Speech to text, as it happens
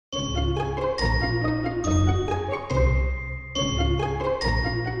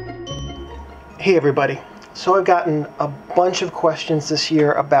Hey everybody. So I've gotten a bunch of questions this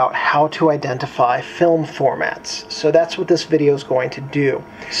year about how to identify film formats. So that's what this video is going to do.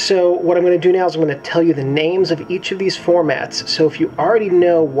 So what I'm going to do now is I'm going to tell you the names of each of these formats. So if you already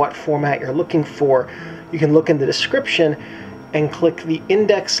know what format you're looking for, you can look in the description and click the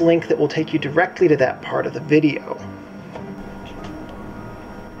index link that will take you directly to that part of the video.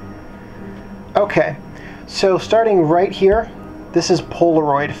 Okay, so starting right here, this is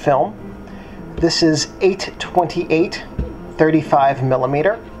Polaroid film. This is 828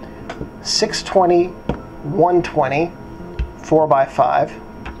 35mm, 620, 120, 4x5,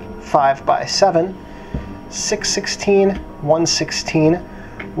 5x7, 616, 116,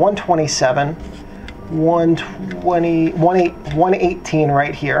 127, 120, 118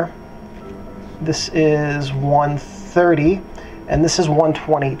 right here. This is 130, and this is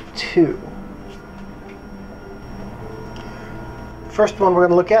 122. First one we're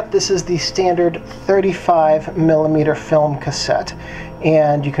going to look at, this is the standard 35mm film cassette,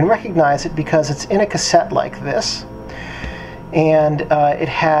 and you can recognize it because it's in a cassette like this, and it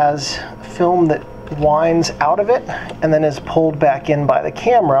has film that winds out of it and then is pulled back in by the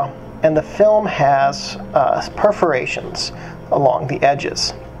camera, and the film has perforations along the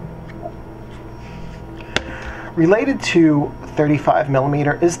edges. Related to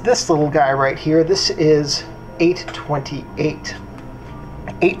 35mm is this little guy right here. This is 828.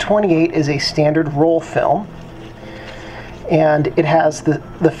 828 is a standard roll film, and it has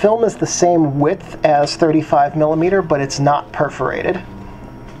the film is the same width as 35mm, but it's not perforated,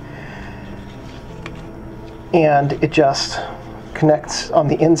 and it just connects on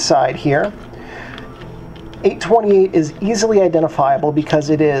the inside here. 828 is easily identifiable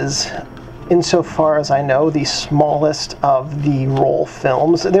because it is, insofar as I know, the smallest of the roll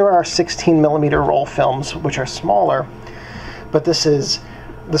films. There are 16mm roll films which are smaller, but this is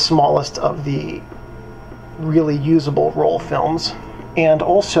the smallest of the really usable roll films. And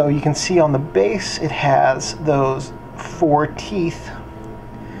also you can see on the base it has those 4 teeth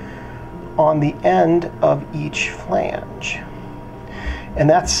on the end of each flange, and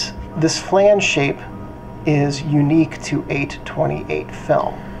this flange shape is unique to 828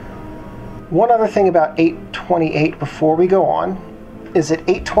 film. One other thing about 828 before we go on is that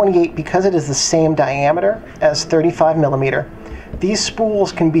 828, because it is the same diameter as 35mm, these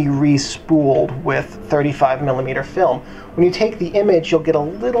spools can be re-spooled with 35mm film. When you take the image, you'll get a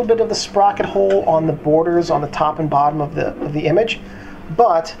little bit of the sprocket hole on the borders on the top and bottom of the image,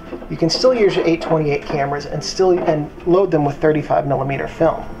 but you can still use your 828 cameras and load them with 35mm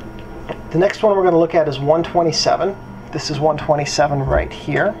film. The next one we're going to look at is 127. This is 127 right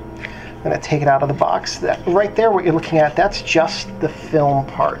here. I'm going to take it out of the box. That right there, what you're looking at, that's just the film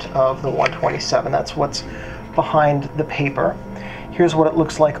part of the 127. That's what's behind the paper. Here's what it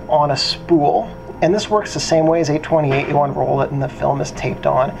looks like on a spool, and this works the same way as 828. You unroll it and the film is taped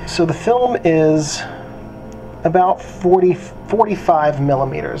on. So the film is about 45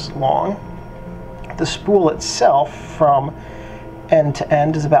 millimeters long. The spool itself from end to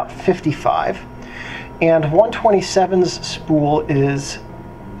end is about 55, and 127's spool is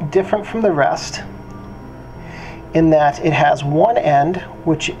different from the rest in that it has one end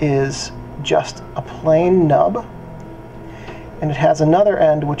which is just a plain nub, and it has another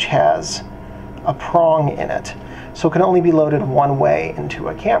end which has a prong in it, so it can only be loaded one way into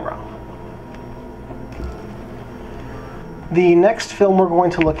a camera. The next film we're going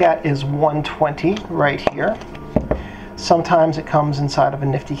to look at is 120 right here. Sometimes it comes inside of a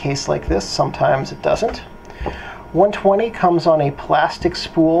nifty case like this, sometimes it doesn't. 120 comes on a plastic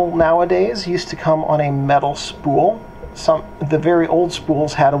spool nowadays. Used to come on a metal spool. The very old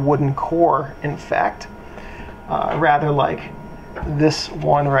spools had a wooden core, in fact, rather like this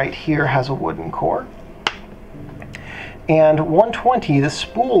one right here has a wooden core. And 120, the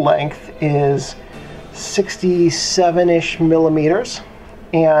spool length is 67-ish millimeters,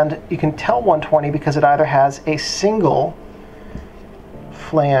 and you can tell 120 because it either has a single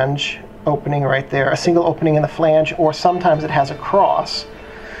flange opening right there, a single opening in the flange, or sometimes it has a cross,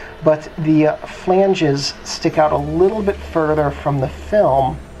 but the flanges stick out a little bit further from the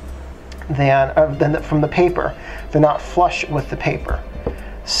film than from the paper. They're not flush with the paper.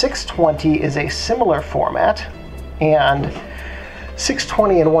 620 is a similar format, and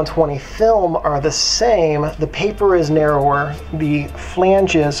 620 and 120 film are the same. The paper is narrower, the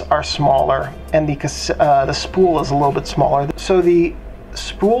flanges are smaller, and the spool is a little bit smaller. So the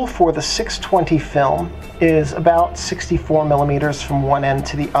spool for the 620 film is about 64 millimeters from one end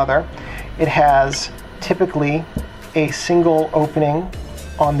to the other. It has typically a single opening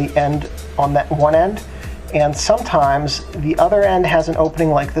on the end, on that one end, and sometimes the other end has an opening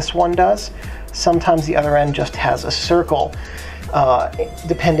like this one does, Sometimes the other end just has a circle,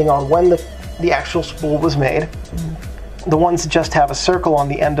 depending on when the actual spool was made. The ones that just have a circle on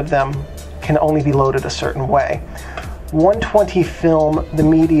the end of them can only be loaded a certain way. 120 film, the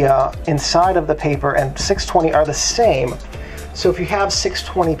media inside of the paper, and 620 are the same. So if you have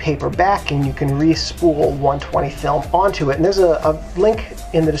 620 paper backing, you can re-spool 120 film onto it. And there's a link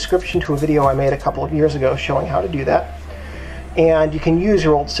in the description to a video I made a couple of years ago showing how to do that. And you can use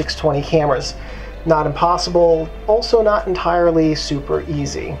your old 620 cameras. Not impossible, also not entirely super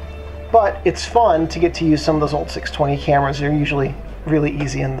easy. But it's fun to get to use some of those old 620 cameras. They're usually really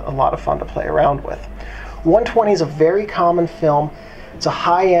easy and a lot of fun to play around with. 120 is a very common film. It's a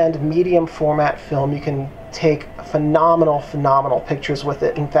high-end, medium format film. You can take phenomenal pictures with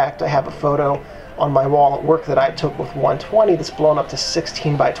it. In fact, I have a photo on my wall at work that I took with 120 that's blown up to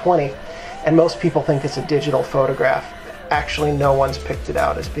 16 by 20, and most people think it's a digital photograph. Actually, no one's picked it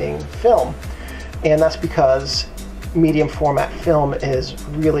out as being film, and that's because medium format film is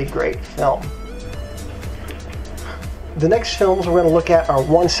really great film. The next films we're going to look at are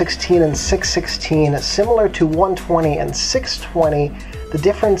 116 and 616. Similar to 120 and 620, the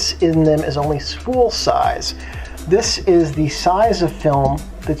difference in them is only spool size. This is the size of film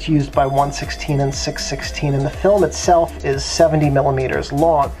that's used by 116 and 616, and the film itself is 70 millimeters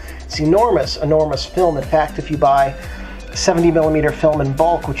long. It's enormous film. In fact, if you buy 70 millimeter film in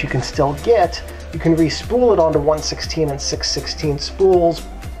bulk, which you can still get, you can re-spool it onto 116 and 616 spools,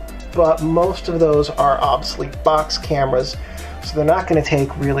 but most of those are obsolete box cameras, so they're not going to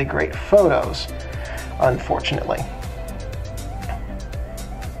take really great photos, unfortunately.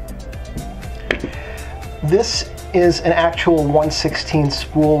 This is an actual 116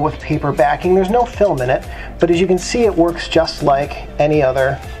 spool with paper backing. There's no film in it, but as you can see, it works just like any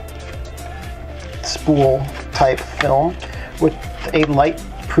other spool type film with a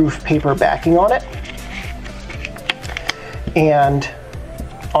light-proof paper backing on it and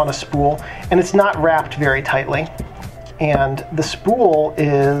on a spool, and it's not wrapped very tightly. And the spool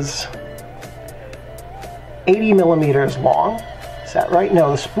is 80 millimeters long. Is that right? No,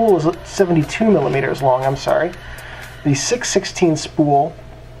 the spool is 72 millimeters long, I'm sorry. The 616 spool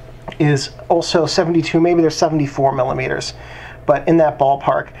is also 72, maybe they're 74 millimeters, but in that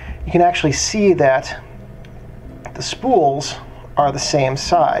ballpark. You can actually see that the spools are the same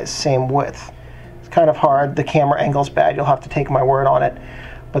size, same width. It's kind of hard, the camera angle's bad, you'll have to take my word on it,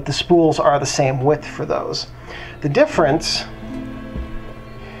 but the spools are the same width for those. The difference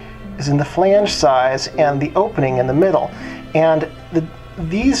is in the flange size and the opening in the middle. And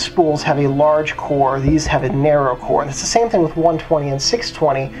these spools have a large core, these have a narrow core. And it's the same thing with 120 and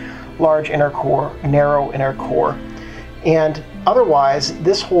 620, large inner core, narrow inner core. And otherwise,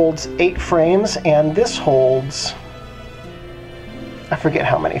 this holds 8 frames, and this holds, I forget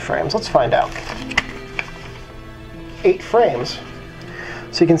how many frames. Let's find out. 8 frames.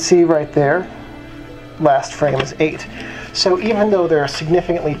 So you can see right there, last frame is 8. So even though they're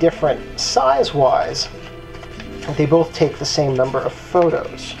significantly different size-wise, they both take the same number of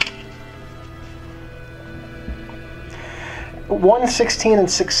photos. 116 and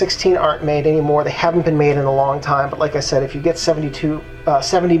 616 aren't made anymore. They haven't been made in a long time, but like I said, if you get 70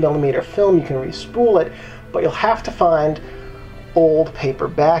 millimeter film, you can re-spool it, but you'll have to find old paper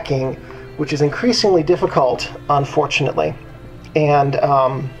backing, which is increasingly difficult, unfortunately. And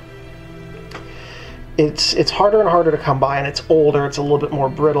it's harder and harder to come by, and it's older, it's a little bit more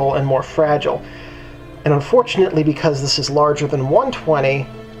brittle and more fragile. And unfortunately, because this is larger than 120,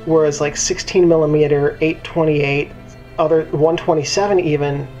 whereas like 16 millimeter, 828, other 127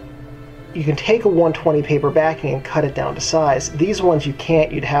 even, you can take a 120 paper backing and cut it down to size. These ones you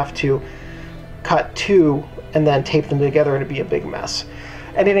can't. You'd have to cut 2 and then tape them together, and it'd be a big mess.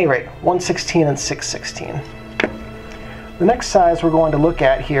 At any rate, 116 and 616. The next size we're going to look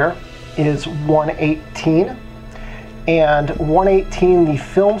at here is 118. And 118, the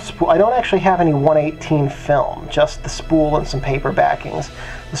film spool, I don't actually have any 118 film, just the spool and some paper backings.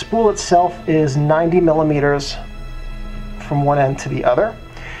 The spool itself is 90 millimeters from one end to the other.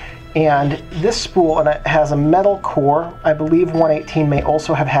 And this spool, and it has a metal core. I believe 118 may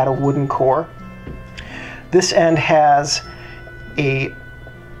also have had a wooden core. This end has an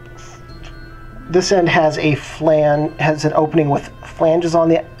opening with flanges on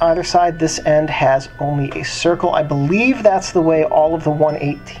the either side. This end has only a circle. I believe that's the way all of the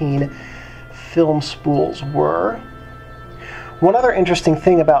 118 film spools were. One other interesting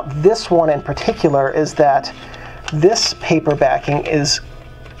thing about this one in particular is that this paper backing is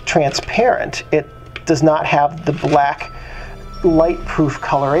transparent. It does not have the black light-proof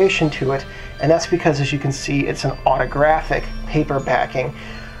coloration to it, and that's because, as you can see, it's an autographic paper backing.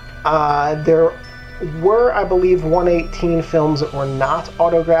 There were, I believe, 118 films that were not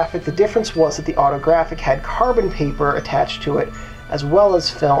autographic. The difference was that the autographic had carbon paper attached to it as well as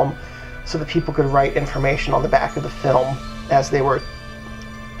film, so that people could write information on the back of the film as they were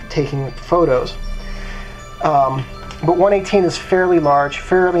taking photos. But 118 is fairly large,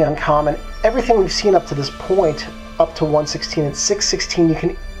 fairly uncommon. Everything we've seen up to this point, up to 116 and 616, you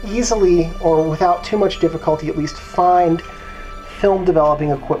can easily, or without too much difficulty at least, find film developing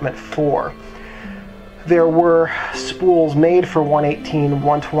equipment for. There were spools made for 118,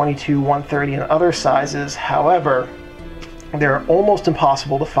 122, 130, and other sizes. However, they're almost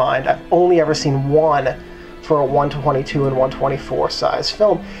impossible to find. I've only ever seen one for a 122 and 124 size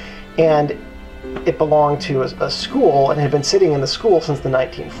film, and it belonged to a school and had been sitting in the school since the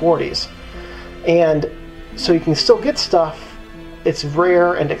 1940s. And so you can still get stuff. It's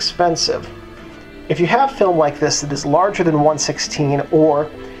rare and expensive. If you have film like this that is larger than 116,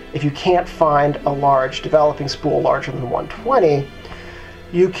 or if you can't find a large developing spool larger than 120,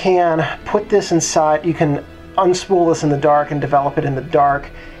 you can put this inside, you can unspool this in the dark and develop it in the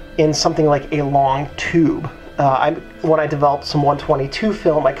dark in something like a long tube. When I developed some 122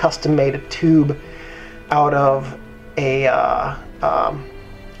 film, I custom made a tube out of a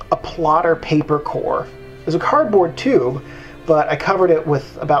plotter paper core. It was a cardboard tube, but I covered it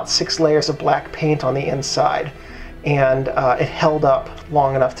with about 6 layers of black paint on the inside, and it held up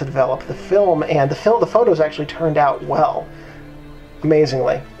long enough to develop the film, and the photos actually turned out well,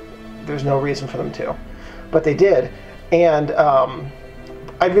 amazingly. There's no reason for them to, but they did. And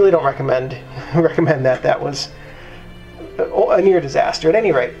I really don't recommend that. That was a near disaster. At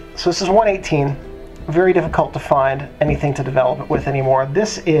any rate, so this is 118. Very difficult to find anything to develop it with anymore.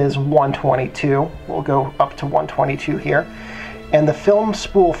 This is 122. We'll go up to 122 here. And the film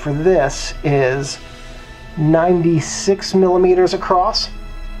spool for this is 96 millimeters across.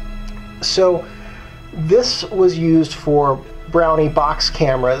 So this was used for Brownie box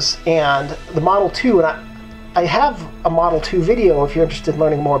cameras, and the Model 2, and I have a Model 2 video if you're interested in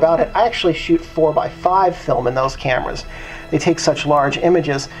learning more about it. I actually shoot 4x5 film in those cameras. They take such large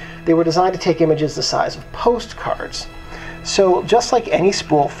images. They were designed to take images the size of postcards. So just like any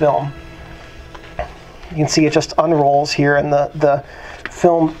spool film, you can see it just unrolls here, and the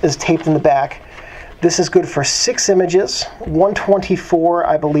film is taped in the back. This is good for 6 images. 124,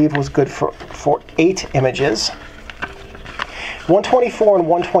 I believe, was good for 8 images. 124 and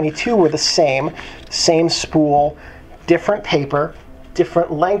 122 were the same spool, different paper,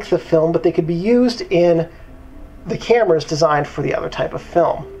 different length of film, but they could be used in the cameras designed for the other type of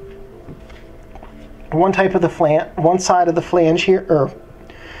film. One side of the flange here, or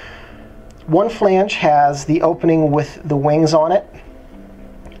one flange has the opening with the wings on it.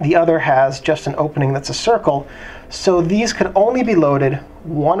 The other has just an opening that's a circle. So these could only be loaded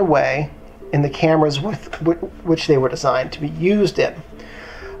one way in the cameras with which they were designed to be used in.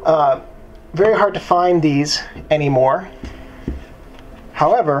 Very hard to find these anymore.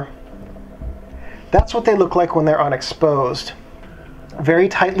 However, that's what they look like when they're unexposed. Very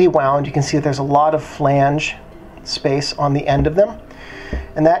tightly wound. You can see that there's a lot of flange space on the end of them.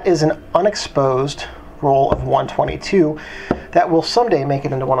 And that is an unexposed roll of 122 that will someday make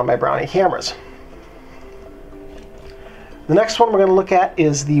it into one of my Brownie cameras. The next one we're going to look at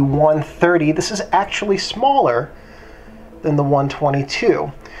is the 130. This is actually smaller than the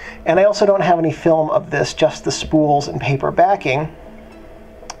 122. And I also don't have any film of this, just the spools and paper backing.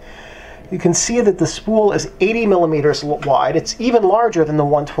 You can see that the spool is 80 millimeters wide. It's even larger than the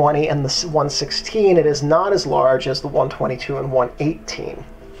 120 and the 116. It is not as large as the 122 and 118.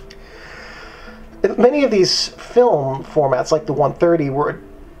 Many of these film formats, like the 130, were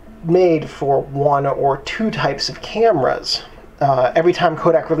made for 1 or 2 types of cameras. Every time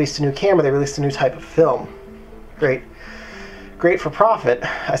Kodak released a new camera, they released a new type of film. Great for profit,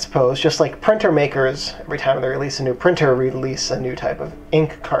 I suppose. Just like printer makers, every time they release a new printer, release a new type of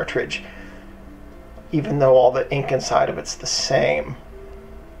ink cartridge, even though all the ink inside of it's the same.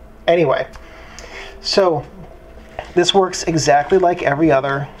 Anyway, so this works exactly like every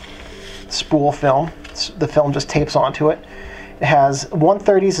other spool film. The film just tapes onto it. It has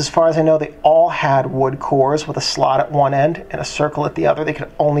 130s, as far as I know, they all had wood cores with a slot at one end and a circle at the other. They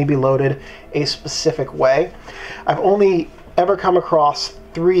could only be loaded a specific way. I've only ever come across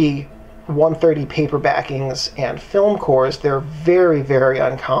 3 130 paper backings and film cores. They're very, very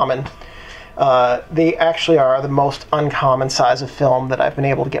uncommon. They actually are the most uncommon size of film that I've been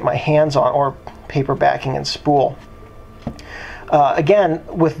able to get my hands on, or paper backing and spool. Again,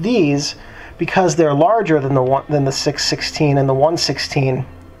 with these, because they're larger than the 616 and the 116,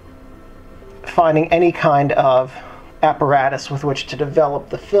 finding any kind of apparatus with which to develop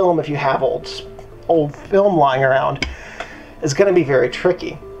the film, if you have old film lying around, is going to be very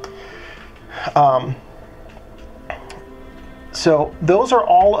tricky. So those are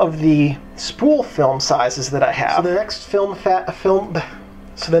all of the spool film sizes that I have. So the next film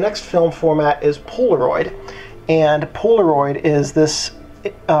format is Polaroid, and Polaroid is this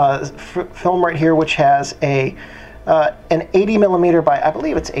film right here, which has an 80 millimeter by, I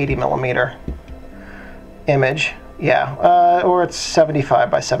believe it's 80 millimeter image. Yeah, or it's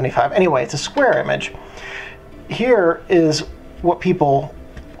 75 by 75. Anyway, it's a square image. Here is what people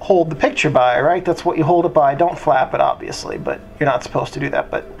hold the picture by, right? That's what you hold it by. Don't flap it, obviously, but you're not supposed to do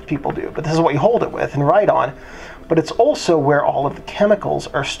that, but people do. But this is what you hold it with and write on. But it's also where all of the chemicals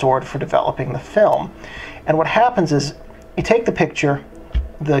are stored for developing the film. And what happens is you take the picture,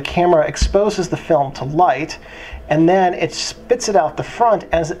 the camera exposes the film to light, and then it spits it out the front,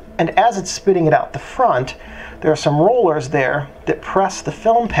 and as it's spitting it out the front, there are some rollers there that press the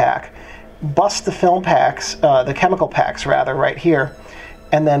film pack, bust the film packs, the chemical packs rather, right here,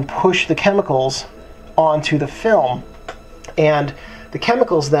 and then push the chemicals onto the film. And the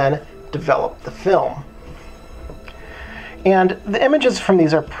chemicals then develop the film. And the images from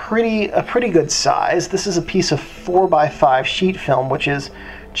these are a pretty good size. This is a piece of 4x5 sheet film, which is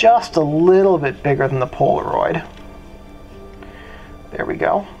just a little bit bigger than the Polaroid. There we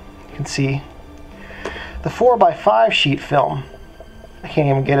go. You can see the 4x5 sheet film, I can't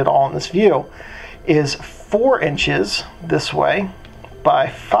even get it all in this view, is 4 inches this way by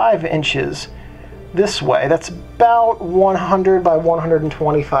 5 inches this way. That's about 100 by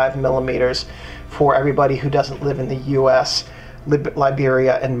 125 millimeters for everybody who doesn't live in the US,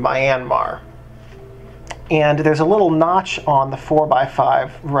 Liberia, and Myanmar. And there's a little notch on the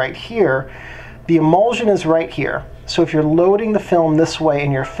 4x5 right here. The emulsion is right here. So if you're loading the film this way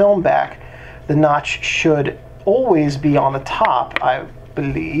in your film back, the notch should always be on the top, I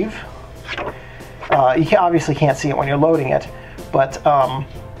believe. You obviously can't see it when you're loading it, but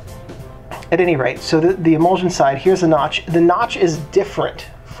at any rate, so the emulsion side, here's the notch. The notch is different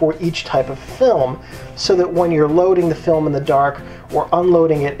for each type of film, so that when you're loading the film in the dark or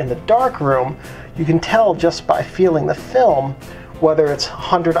unloading it in the dark room, you can tell just by feeling the film whether it's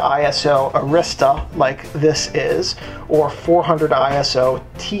 100 ISO Arista like this is, or 400 ISO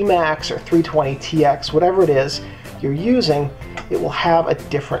T-Max or 320 TX, whatever it is you're using, it will have a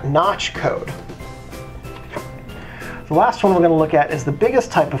different notch code. The last one we're going to look at is the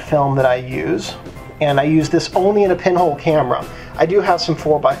biggest type of film that I use, and I use this only in a pinhole camera. I do have some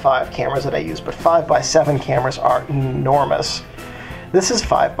 4x5 cameras that I use, but 5x7 cameras are enormous. This is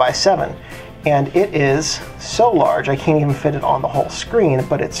 5x7, and it is so large I can't even fit it on the whole screen,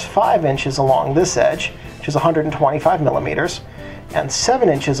 but it's 5 inches along this edge, which is 125 millimeters, and 7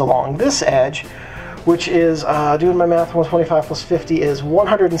 inches along this edge, which is, doing my math, 125 plus 50 is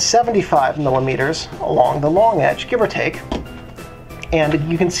 175 millimeters along the long edge, give or take.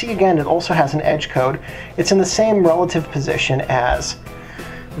 And you can see again, it also has an edge code. It's in the same relative position as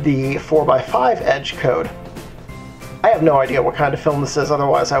the 4x5 edge code. I have no idea what kind of film this is,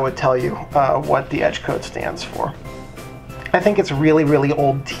 otherwise I would tell you what the edge code stands for. I think it's really, really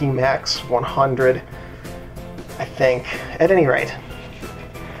old T-Max 100, I think, at any rate.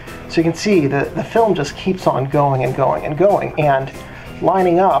 So you can see the film just keeps on going and going and going, and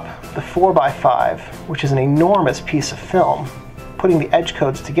lining up the 4x5, which is an enormous piece of film, putting the edge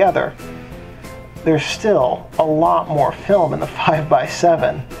codes together, there's still a lot more film in the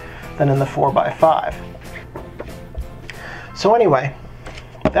 5x7 than in the 4x5. So anyway,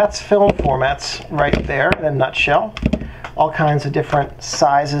 that's film formats right there in a nutshell. All kinds of different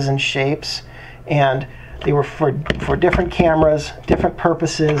sizes and shapes, and they were for different cameras, different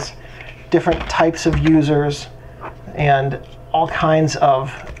purposes, different types of users, and all kinds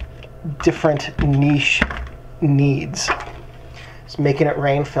of different niche needs. Just making it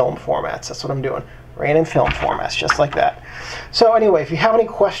rain film formats. That's what I'm doing. Rain and film formats, just like that. So anyway, if you have any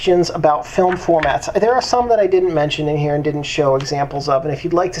questions about film formats, there are some that I didn't mention in here and didn't show examples of, and if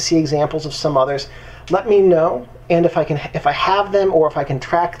you'd like to see examples of some others, let me know. And if I have them, or if I can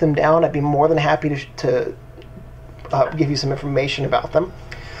track them down, I'd be more than happy to give you some information about them.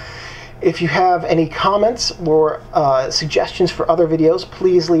 If you have any comments or suggestions for other videos,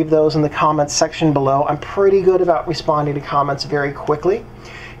 please leave those in the comments section below. I'm pretty good about responding to comments very quickly.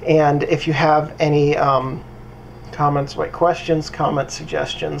 And if you have any comments, questions, comments,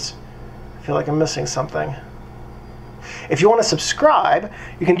 suggestions, I feel like I'm missing something. If you want to subscribe,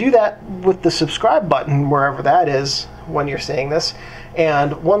 you can do that with the subscribe button wherever that is when you're seeing this.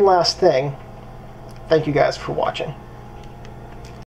 And one last thing, thank you guys for watching.